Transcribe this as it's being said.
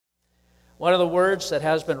One of the words that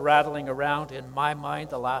has been rattling around in my mind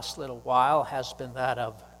the last little while has been that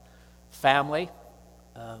of family,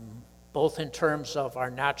 both in terms of our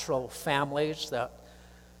natural families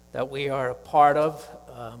that we are a part of,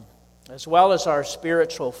 as well as our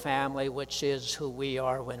spiritual family, which is who we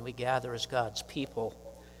are when we gather as God's people.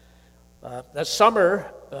 The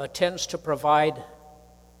summer tends to provide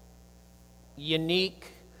unique,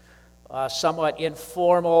 somewhat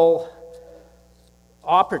informal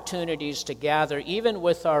opportunities to gather, even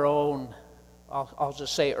with our own, I'll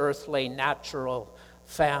just say, earthly, natural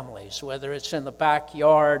families, whether it's in the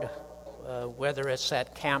backyard, whether it's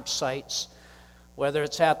at campsites, whether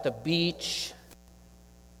it's at the beach,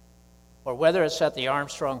 or whether it's at the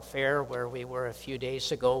Armstrong Fair where we were a few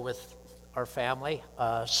days ago with our family.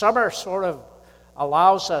 Summer sort of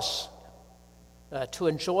allows us to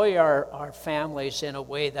enjoy our families in a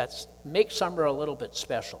way that makes summer a little bit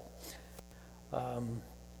special.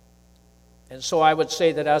 And so I would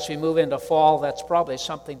say that as we move into fall, that's probably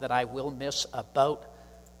something that I will miss about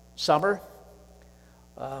summer.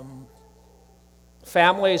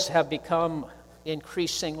 Families have become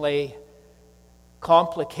increasingly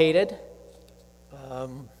complicated.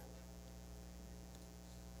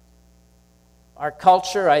 Our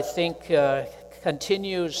culture, I think,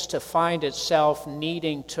 continues to find itself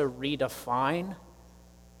needing to redefine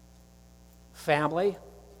family,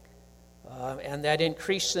 and that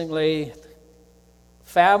increasingly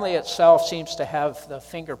family itself seems to have the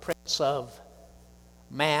fingerprints of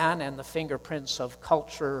man and the fingerprints of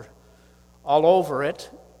culture all over it,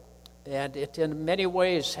 and it in many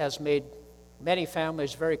ways has made many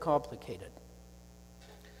families very complicated.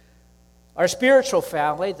 Our spiritual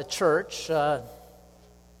family, the church,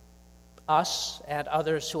 us and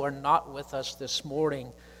others who are not with us this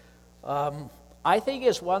morning, I think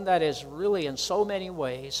is one that is really in so many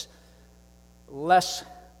ways less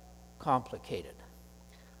complicated.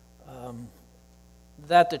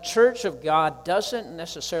 That the Church of God doesn't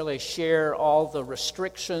necessarily share all the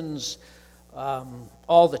restrictions,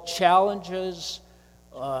 all the challenges,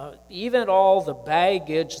 even all the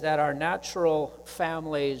baggage that our natural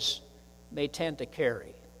families may tend to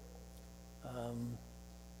carry. And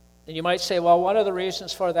you might say, well, one of the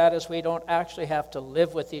reasons for that is we don't actually have to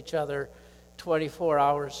live with each other 24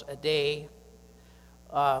 hours a day.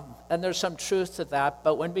 And there's some truth to that.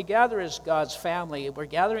 But when we gather as God's family, we're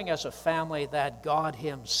gathering as a family that God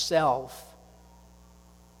Himself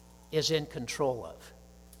is in control of.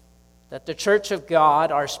 That the Church of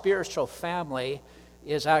God, our spiritual family,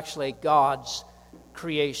 is actually God's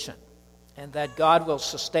creation. And that God will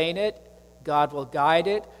sustain it, God will guide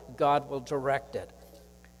it, God will direct it.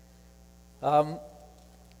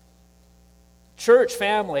 Church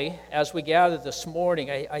family, as we gather this morning,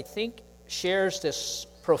 I think shares this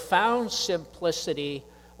profound simplicity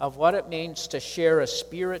of what it means to share a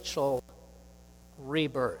spiritual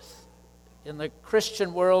rebirth. In the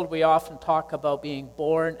Christian world, we often talk about being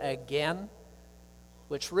born again,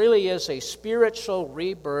 which really is a spiritual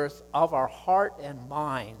rebirth of our heart and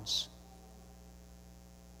minds.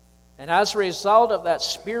 And as a result of that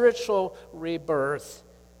spiritual rebirth,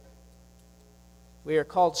 we are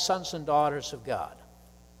called sons and daughters of God.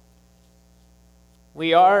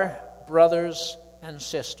 We are brothers and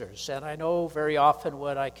sisters. And I know very often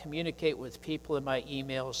when I communicate with people in my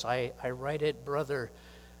emails, I write it Brother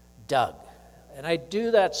Doug. And I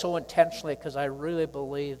do that so intentionally because I really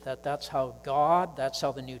believe that that's how God, that's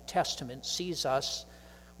how the New Testament sees us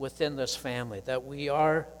within this family, that we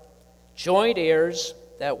are joint heirs,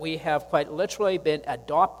 that we have quite literally been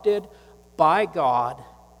adopted by God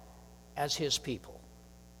as His people.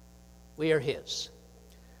 We are His.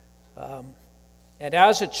 And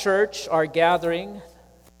as a church, our gathering,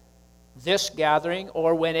 this gathering,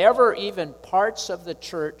 or whenever even parts of the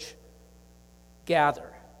church gather,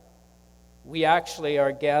 we actually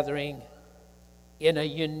are gathering in a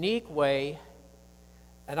unique way.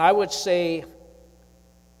 And I would say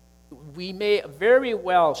we may very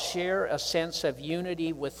well share a sense of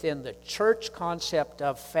unity within the church concept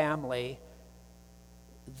of family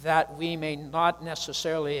that we may not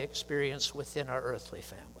necessarily experience within our earthly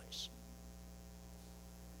families.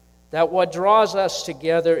 That what draws us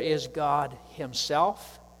together is God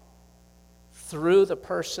Himself through the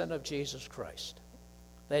person of Jesus Christ.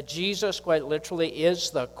 That Jesus quite literally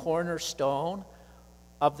is the cornerstone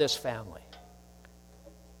of this family.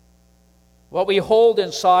 What we hold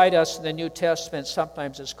inside us in the New Testament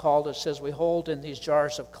sometimes is called, it says we hold in these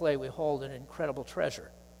jars of clay, we hold an incredible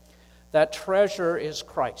treasure. That treasure is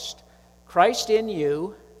Christ. Christ in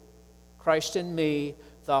you, Christ in me,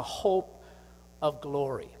 the hope of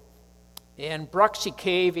glory. And Bruxy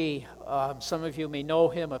Cavey Some of you may know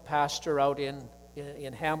him, a pastor out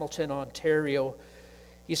in Hamilton, Ontario.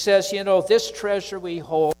 He says, this treasure we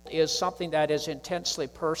hold is something that is intensely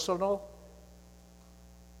personal,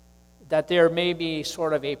 that there may be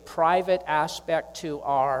sort of a private aspect to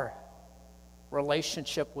our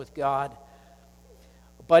relationship with God.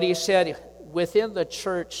 But he said, within the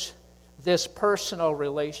church, this personal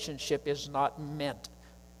relationship is not meant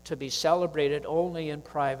to be celebrated only in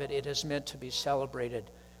private. It is meant to be celebrated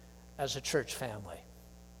as a church family.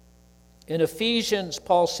 In Ephesians,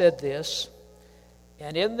 Paul said this,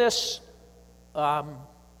 and in this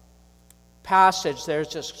passage,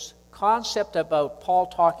 there's this concept about Paul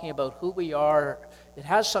talking about who we are. It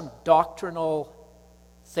has some doctrinal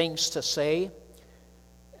things to say.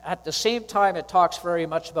 At the same time, it talks very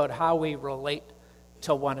much about how we relate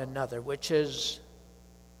to one another, which is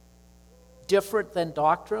different than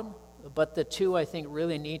doctrine, but the two, I think,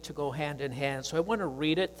 really need to go hand in hand. So I want to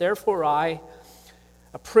read it. Therefore, I,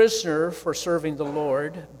 a prisoner for serving the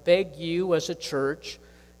Lord, beg you as a church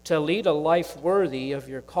to lead a life worthy of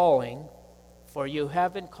your calling, for you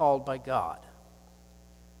have been called by God.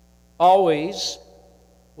 Always,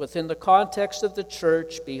 within the context of the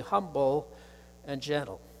church, be humble and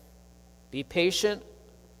gentle. Be patient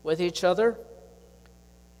with each other,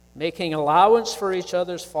 making allowance for each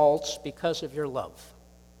other's faults because of your love.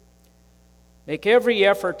 Make every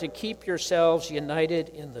effort to keep yourselves united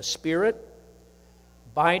in the Spirit,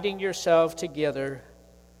 binding yourselves together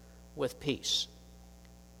with peace.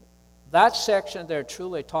 That section there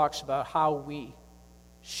truly talks about how we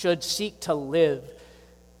should seek to live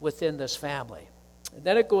within this family. And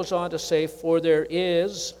then it goes on to say, for there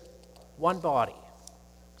is one body.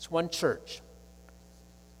 It's one church.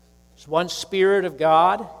 It's one Spirit of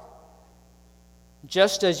God,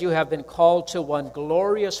 just as you have been called to one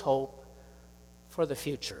glorious hope for the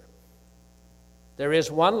future. There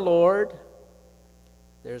is one Lord,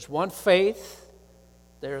 there's one faith,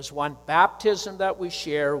 there's one baptism that we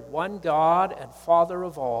share, one God and Father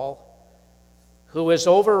of all, who is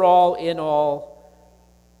over all, in all,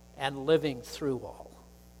 and living through all.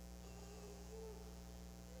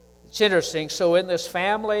 It's interesting. So in this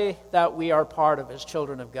family that we are part of as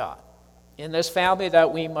children of God, in this family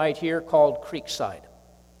that we might hear called Creekside,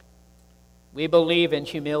 we believe in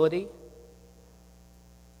humility.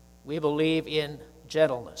 We believe in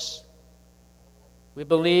gentleness. We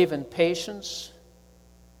believe in patience.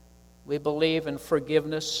 We believe in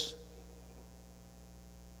forgiveness.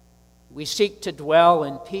 We seek to dwell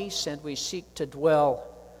in peace, and we seek to dwell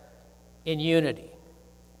in unity.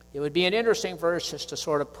 It would be an interesting verse just to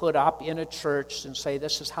sort of put up in a church and say,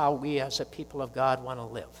 this is how we as a people of God want to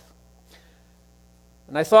live.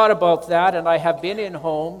 And I thought about that, and I have been in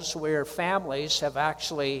homes where families have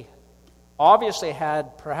actually obviously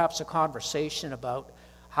had perhaps a conversation about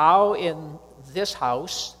how in this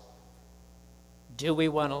house do we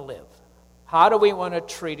want to live? How do we want to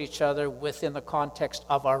treat each other within the context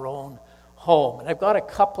of our own home? And I've got a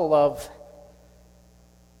couple of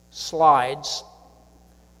slides.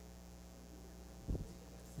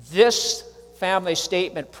 This family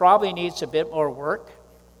statement probably needs a bit more work.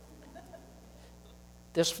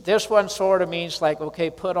 This one sort of means like, okay,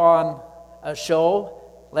 put on a show.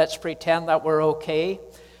 Let's pretend that we're okay.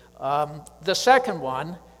 The second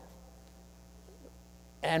one,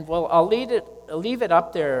 and I'll leave it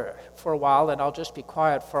up there for a while, and I'll just be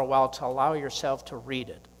quiet for a while to allow yourself to read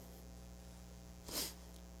it.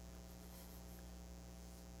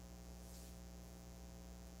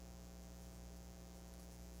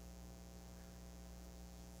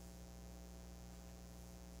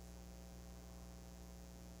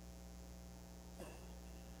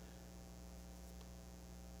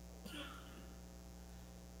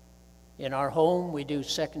 In our home, we do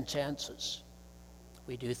second chances.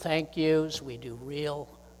 We do thank yous, we do real.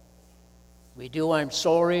 We do I'm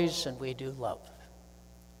sorry's, and we do love.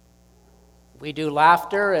 We do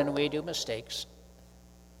laughter, and we do mistakes.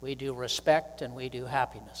 We do respect, and we do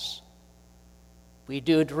happiness. We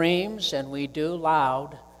do dreams, and we do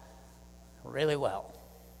loud really well.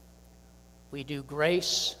 We do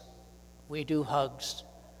grace, we do hugs,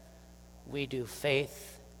 we do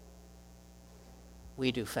faith,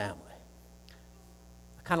 we do family.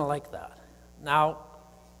 I kind of like that. Now,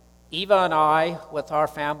 Eva and I, with our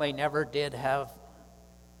family, never did have,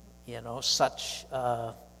 such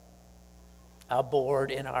a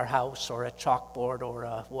board in our house or a chalkboard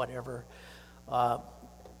or whatever.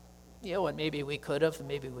 And maybe we could have, and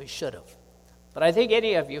maybe we should have. But I think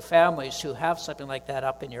any of you families who have something like that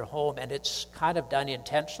up in your home, and it's kind of done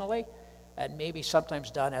intentionally, and maybe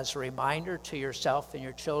sometimes done as a reminder to yourself and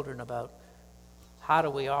your children about how do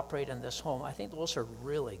we operate in this home, I think those are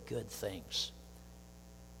really good things.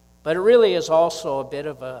 But it really is also a bit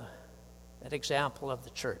of an example of the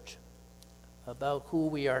church, about who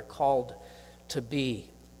we are called to be.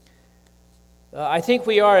 I think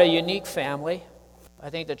we are a unique family. I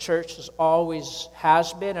think the church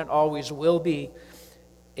has been and always will be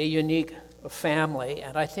a unique family.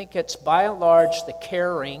 And I think it's by and large the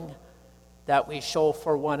caring that we show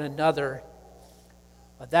for one another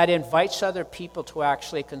that invites other people to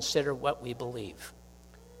actually consider what we believe.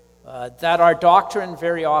 That our doctrine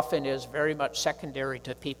very often is very much secondary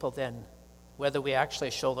to people than whether we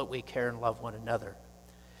actually show that we care and love one another.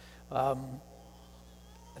 I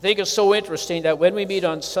think it's so interesting that when we meet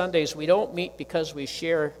on Sundays, we don't meet because we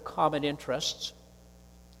share common interests.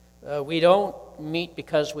 We don't meet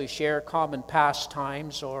because we share common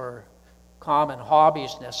pastimes or common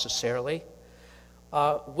hobbies necessarily,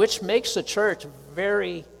 which makes the church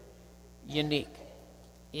very unique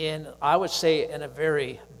I would say, in a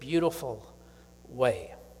very beautiful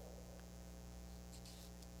way.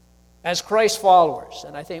 As Christ followers,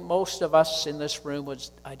 and I think most of us in this room would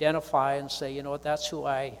identify and say, you know what, that's who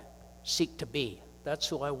I seek to be. That's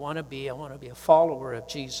who I want to be. I want to be a follower of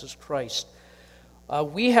Jesus Christ.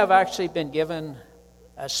 We have actually been given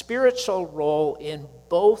a spiritual role in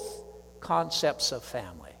both concepts of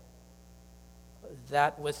family.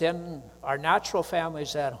 That within our natural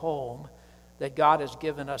families at home, that God has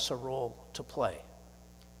given us a role to play.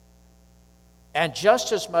 And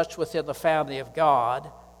just as much within the family of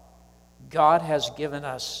God, God has given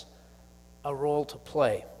us a role to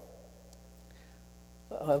play.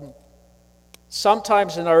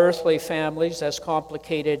 Sometimes in our earthly families, as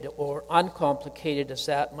complicated or uncomplicated as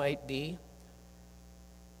that might be,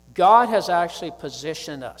 God has actually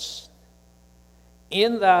positioned us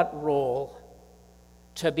in that role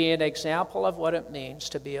to be an example of what it means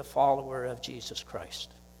to be a follower of Jesus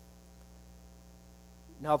Christ.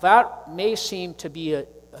 Now that may seem to be a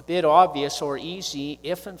bit obvious or easy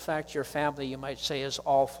if in fact your family, you might say, is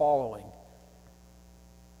all following.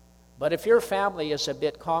 But if your family is a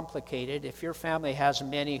bit complicated, if your family has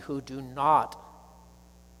many who do not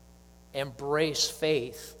embrace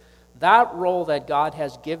faith, that role that God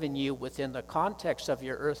has given you within the context of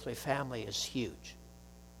your earthly family is huge.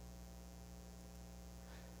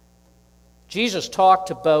 Jesus talked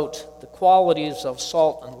about the qualities of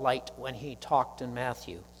salt and light when he talked in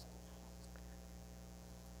Matthew.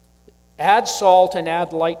 Add salt and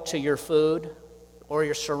add light to your food or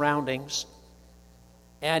your surroundings,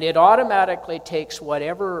 and it automatically takes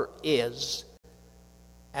whatever is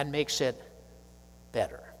and makes it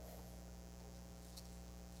better.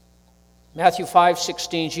 Matthew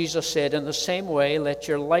 5:16, Jesus said, "In the same way, let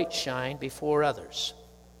your light shine before others,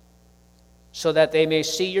 so that they may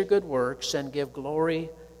see your good works and give glory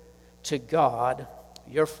to God,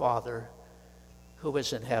 your Father, who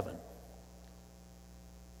is in heaven."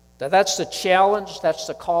 Now, that's the challenge, that's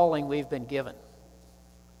the calling we've been given.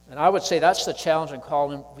 And I would say that's the challenge and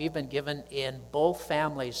calling we've been given in both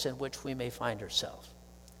families in which we may find ourselves.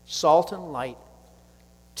 Salt and light,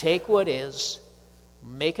 take what is,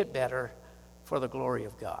 make it better for the glory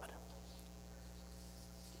of God.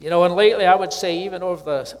 You know, and lately I would say even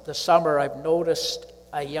over the summer, I've noticed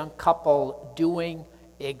a young couple doing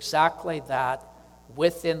exactly that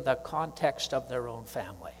within the context of their own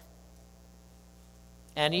family.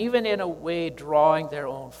 And even in a way drawing their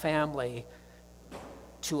own family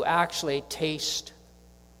to actually taste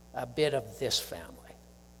a bit of this family.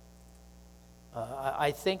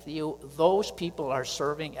 I think those people are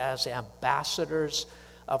serving as ambassadors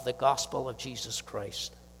of the gospel of Jesus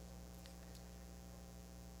Christ.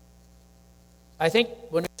 I think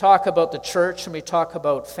when we talk about the church and we talk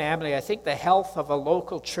about family, I think the health of a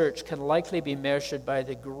local church can likely be measured by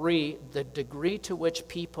the degree to which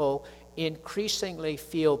people increasingly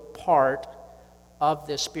feel part of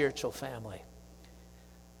this spiritual family.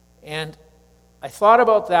 And I thought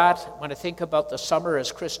about that when I think about the summer,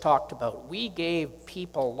 as Chris talked about. We gave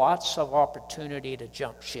people lots of opportunity to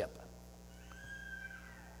jump ship.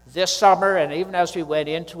 This summer, and even as we went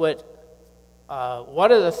into it,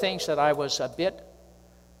 one of the things that I was a bit,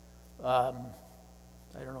 I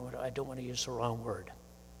don't want to use the wrong word,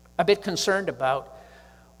 a bit concerned about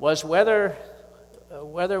was whether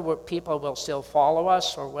people will still follow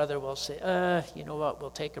us or whether we'll say, you know what,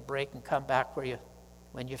 we'll take a break and come back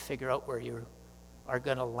when you figure out where you are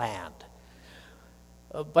going to land.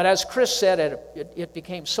 But as Chris said, it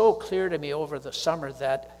became so clear to me over the summer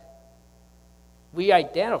that we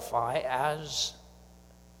identify as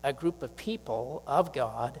a group of people of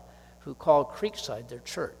God who call Creekside their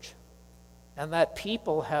church, and that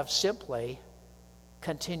people have simply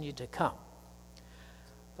continued to come.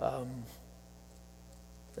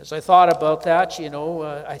 As I thought about that,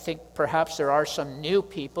 I think perhaps there are some new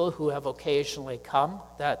people who have occasionally come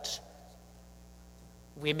that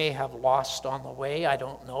we may have lost on the way. I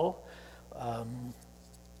don't know.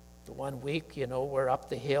 The one week, we're up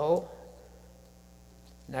the hill.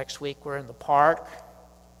 Next week, we're in the park.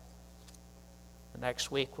 The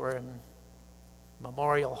next week, we're in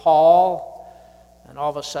Memorial Hall. And all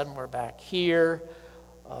of a sudden, we're back here.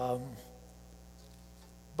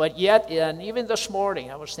 But yet, and even this morning,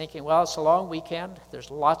 I was thinking, well, it's a long weekend. There's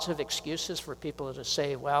lots of excuses for people to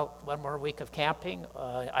say, well, one more week of camping.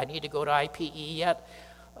 I need to go to IPE yet.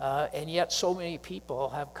 And yet so many people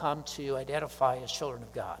have come to identify as children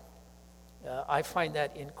of God. I find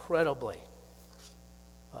that incredibly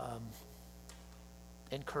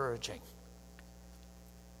encouraging.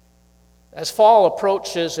 As fall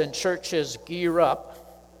approaches and churches gear up,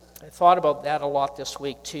 I thought about that a lot this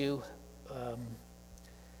week too.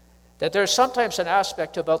 That there's sometimes an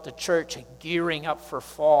aspect about the church gearing up for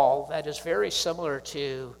fall that is very similar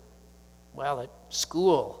to, at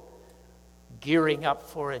school, gearing up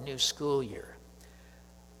for a new school year.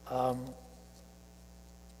 And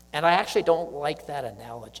I actually don't like that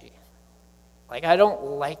analogy. I don't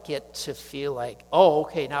like it to feel like,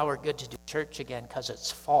 okay, now we're good to do church again because it's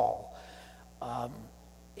fall.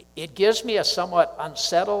 It gives me a somewhat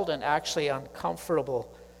unsettled and actually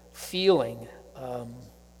uncomfortable feeling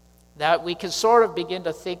that we can sort of begin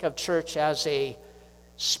to think of church as a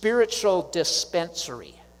spiritual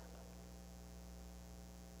dispensary.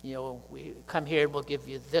 We come here and we'll give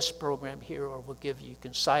you this program here, or you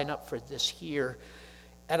can sign up for this here.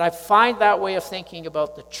 And I find that way of thinking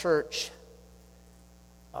about the church,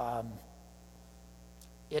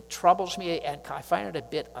 it troubles me, and I find it a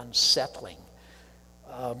bit unsettling.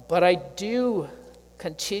 But I do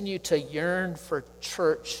continue to yearn for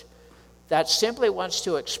church that simply wants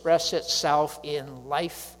to express itself in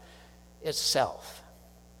life itself.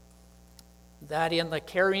 That in the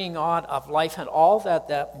carrying on of life and all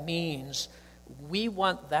that means, we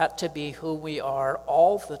want that to be who we are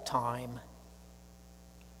all the time.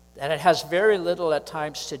 That it has very little at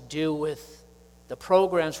times to do with the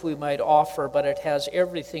programs we might offer, but it has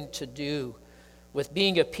everything to do with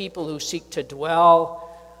being a people who seek to dwell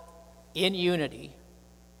in unity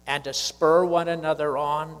and to spur one another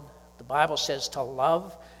on. The Bible says to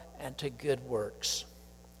love and to good works.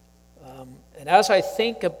 And as I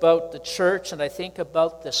think about the church and I think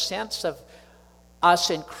about the sense of us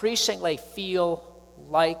increasingly feel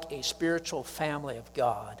like a spiritual family of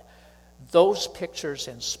God, those pictures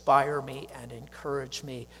inspire me and encourage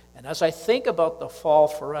me. And as I think about the fall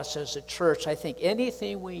for us as a church, I think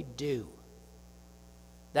anything we do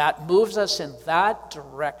that moves us in that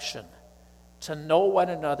direction, to know one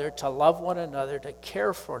another, to love one another, to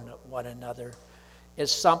care for one another,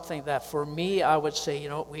 is something that for me, I would say,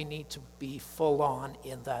 we need to be full on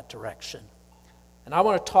in that direction. And I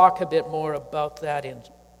want to talk a bit more about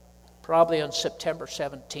that probably on September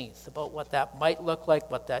 17th, about what that might look like,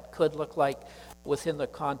 what that could look like within the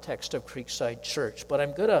context of Creekside Church. But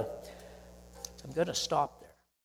I'm going to stop